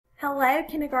Hello,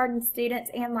 kindergarten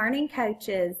students and learning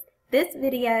coaches. This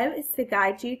video is to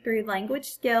guide you through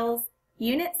Language Skills,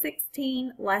 Unit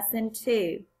 16, Lesson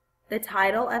 2. The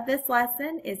title of this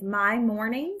lesson is My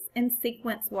Mornings and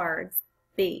Sequence Words,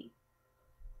 B.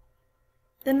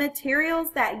 The materials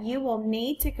that you will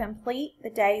need to complete the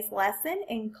day's lesson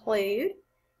include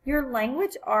your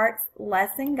Language Arts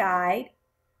Lesson Guide,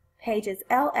 pages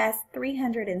LS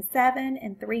 307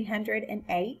 and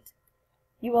 308.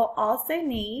 You will also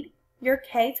need your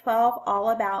K-12 All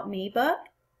About Me book,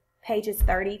 pages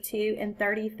 32 and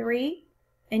 33,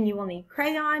 and you will need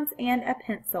crayons and a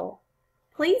pencil.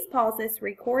 Please pause this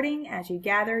recording as you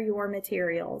gather your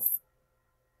materials.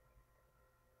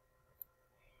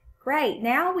 Great,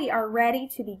 now we are ready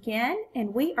to begin,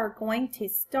 and we are going to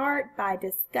start by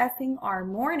discussing our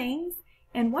mornings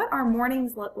and what our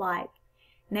mornings look like.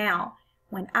 Now,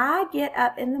 when I get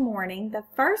up in the morning, the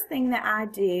first thing that I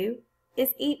do is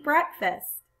eat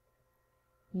breakfast.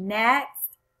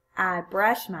 Next, I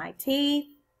brush my teeth,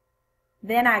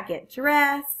 then I get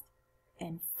dressed,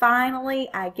 and finally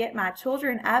I get my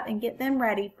children up and get them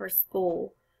ready for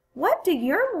school. What do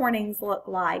your mornings look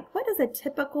like? What does a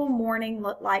typical morning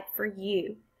look like for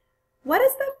you? What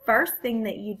is the first thing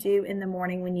that you do in the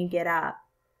morning when you get up?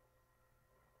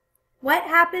 What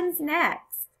happens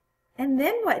next? And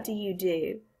then what do you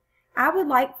do? I would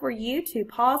like for you to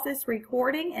pause this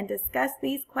recording and discuss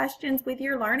these questions with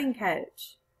your learning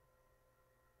coach.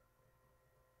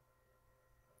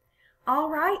 All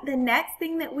right, the next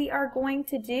thing that we are going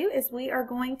to do is we are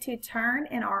going to turn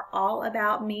in our All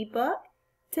About Me book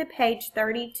to page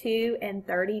 32 and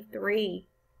 33.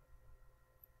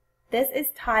 This is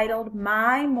titled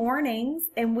My Mornings,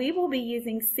 and we will be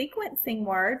using sequencing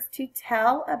words to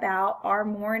tell about our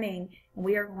morning.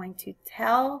 We are going to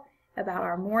tell about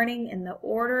our morning in the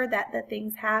order that the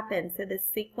things happen, so the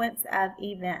sequence of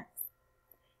events.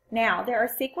 Now, there are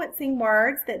sequencing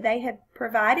words that they have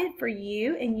provided for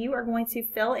you, and you are going to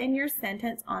fill in your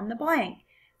sentence on the blank.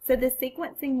 So the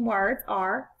sequencing words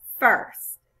are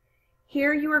first.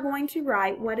 Here you are going to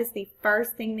write what is the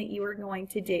first thing that you are going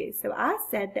to do. So I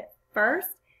said that first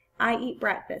I eat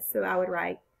breakfast, so I would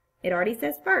write, it already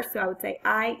says first, so I would say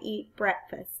I eat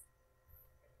breakfast.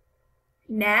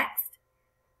 Next,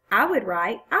 I would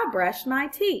write, I brush my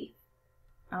teeth.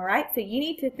 All right, so you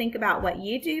need to think about what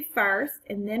you do first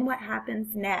and then what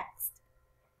happens next.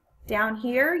 Down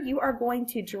here, you are going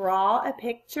to draw a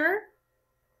picture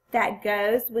that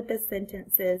goes with the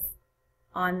sentences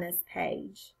on this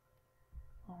page.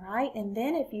 All right, and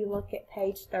then if you look at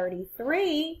page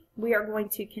 33, we are going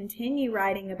to continue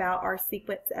writing about our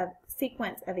sequence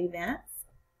of events.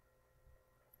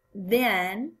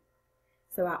 Then,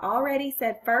 so I already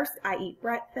said first I eat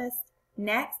breakfast,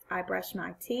 next I brush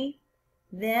my teeth,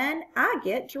 then I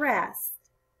get dressed.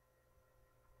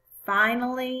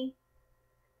 Finally,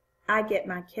 I get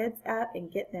my kids up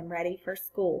and get them ready for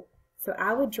school. So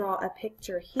I would draw a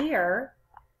picture here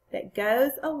that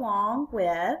goes along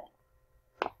with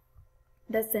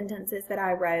the sentences that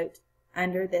I wrote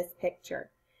under this picture.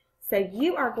 So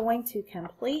you are going to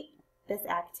complete this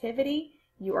activity.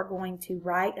 You are going to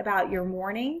write about your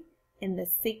morning in the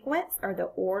sequence or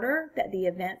the order that the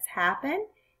events happen,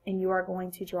 and you are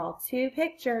going to draw two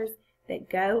pictures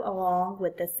that go along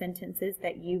with the sentences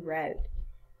that you wrote.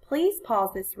 Please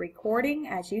pause this recording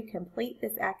as you complete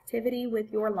this activity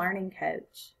with your learning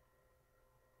coach.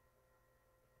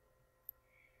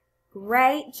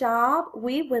 Great job.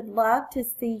 We would love to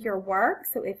see your work,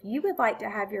 so if you would like to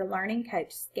have your learning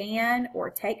coach scan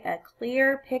or take a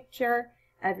clear picture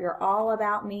of your All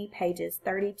About Me pages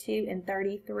 32 and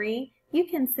 33, you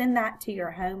can send that to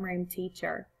your homeroom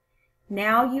teacher.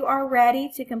 Now you are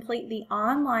ready to complete the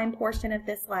online portion of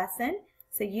this lesson,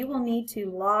 so you will need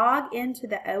to log into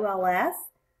the OLS.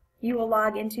 You will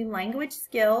log into Language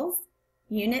Skills,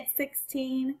 Unit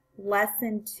 16,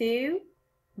 Lesson 2,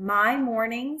 My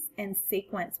Mornings and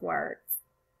Sequence Words.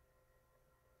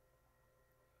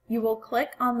 You will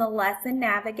click on the Lesson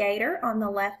Navigator on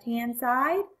the left-hand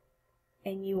side,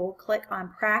 and you will click on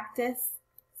Practice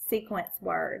Sequence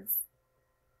Words.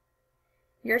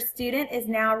 Your student is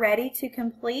now ready to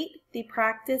complete the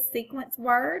Practice Sequence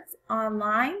Words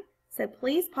online, so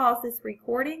please pause this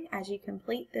recording as you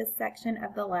complete this section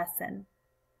of the lesson.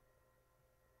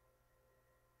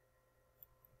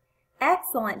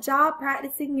 Excellent job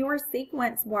practicing your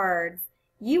sequence words.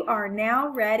 You are now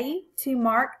ready to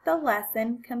mark the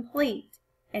lesson complete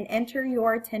and enter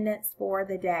your attendance for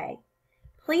the day.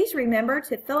 Please remember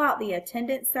to fill out the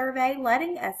attendance survey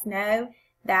letting us know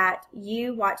that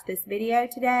you watched this video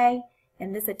today,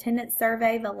 and this attendance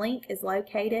survey, the link is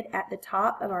located at the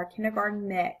top of our kindergarten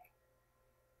MIC.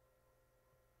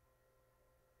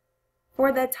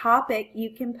 For the topic, you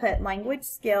can put Language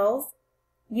Skills,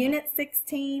 Unit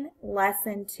 16,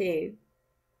 Lesson 2.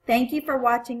 Thank you for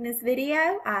watching this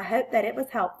video. I hope that it was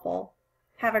helpful.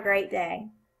 Have a great day.